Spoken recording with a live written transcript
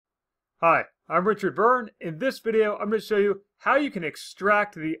Hi, I'm Richard Byrne. In this video, I'm going to show you how you can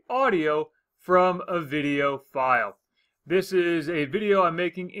extract the audio from a video file. This is a video I'm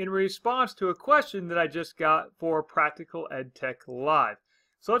making in response to a question that I just got for Practical EdTech Live.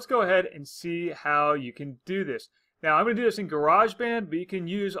 So let's go ahead and see how you can do this. Now, I'm going to do this in GarageBand, but you can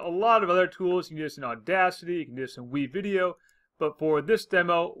use a lot of other tools. You can do this in Audacity, you can do this in WeVideo, but for this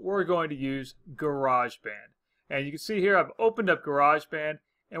demo, we're going to use GarageBand. And you can see here I've opened up GarageBand,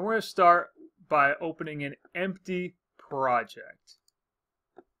 and we're going to start by opening an empty project.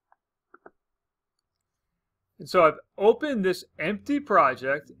 And so I've opened this empty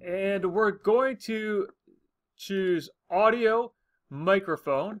project, and we're going to choose Audio,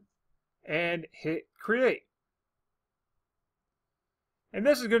 Microphone, and hit Create. And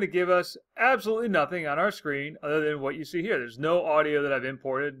this is going to give us absolutely nothing on our screen other than what you see here. There's no audio that I've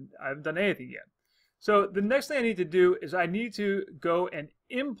imported. I haven't done anything yet. So the next thing I need to do is I need to go and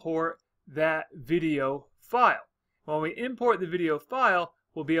import that video file. When we import the video file,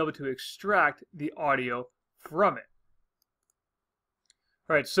 we'll be able to extract the audio from it.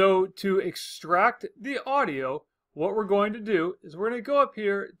 All right, so to extract the audio, what we're going to do is we're going to go up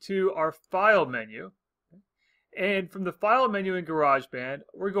here to our File menu. And from the File menu in GarageBand,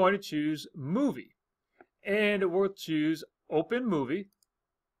 we're going to choose Movie. And we'll choose Open Movie.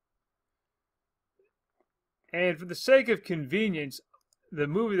 And for the sake of convenience, the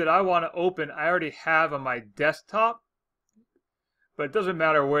movie that I want to open, I already have on my desktop. But it doesn't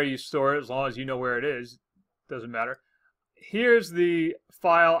matter where you store it, as long as you know where it is. It doesn't matter. Here's the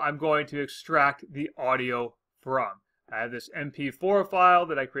file I'm going to extract the audio from. I have this MP4 file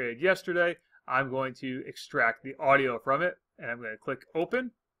that I created yesterday. I'm going to extract the audio from it, and I'm going to click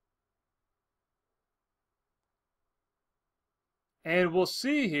Open. And we'll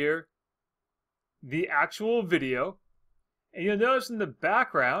see here the actual video, and you'll notice in the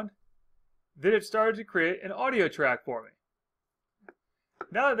background that it started to create an audio track for me.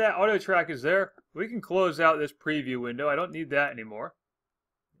 Now that that audio track is there, we can close out this preview window. I don't need that anymore.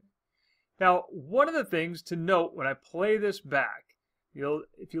 Now, one of the things to note when I play this back,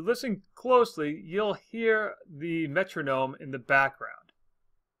 if you listen closely, you'll hear the metronome in the background.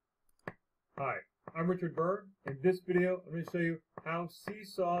 Hi, I'm Richard Byrne. In this video, I'm going to show you how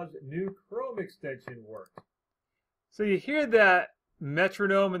Seesaw's new Chrome extension works. So you hear that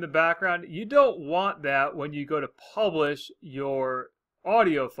metronome in the background. You don't want that when you go to publish your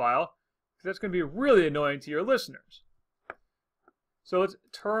audio file, because that's going to be really annoying to your listeners. So let's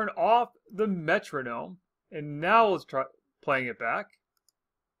turn off the metronome, and now let's try playing it back.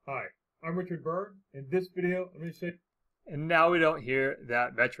 Hi, I'm Richard Byrne. In this video, I'm going to show you. And now we don't hear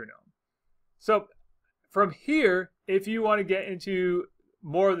that metronome. So from here, if you want to get into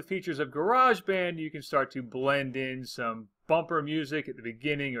more of the features of GarageBand, you can start to blend in some bumper music at the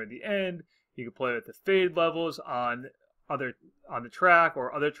beginning or the end. You can play with the fade levels on the track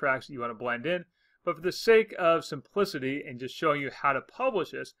or other tracks that you want to blend in. But for the sake of simplicity and just showing you how to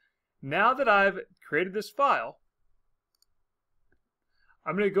publish this, now that I've created this file,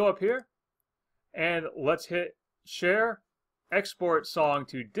 I'm going to go up here and let's hit Share, Export Song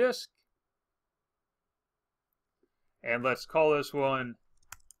to Disk, and let's call this one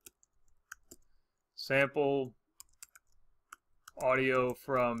Sample Audio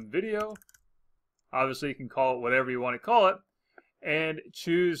from Video. Obviously, you can call it whatever you want to call it, and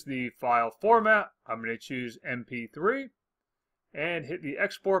choose the file format. I'm going to choose MP3 and hit the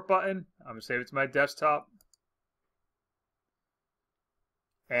export button. I'm going to save it to my desktop.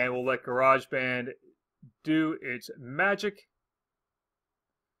 And we'll let GarageBand do its magic.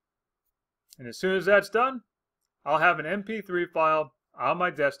 And as soon as that's done, I'll have an MP3 file on my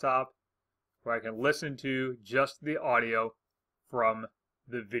desktop where I can listen to just the audio from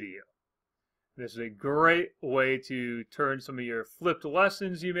the video. This is a great way to turn some of your flipped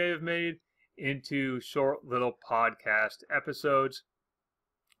lessons you may have made into short little podcast episodes,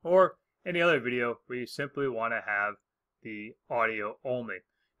 or any other video where you simply want to have the audio only.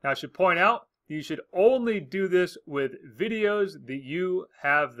 Now, I should point out that you should only do this with videos that you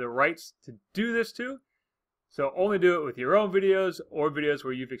have the rights to do this to. So only do it with your own videos or videos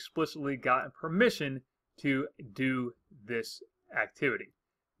where you've explicitly gotten permission to do this activity.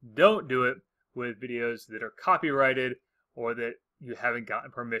 Don't do it with videos that are copyrighted or that you haven't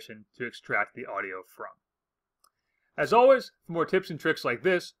gotten permission to extract the audio from. As always, for more tips and tricks like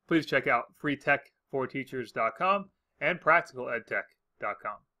this, please check out freetech4teachers.com and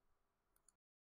practicaledtech.com.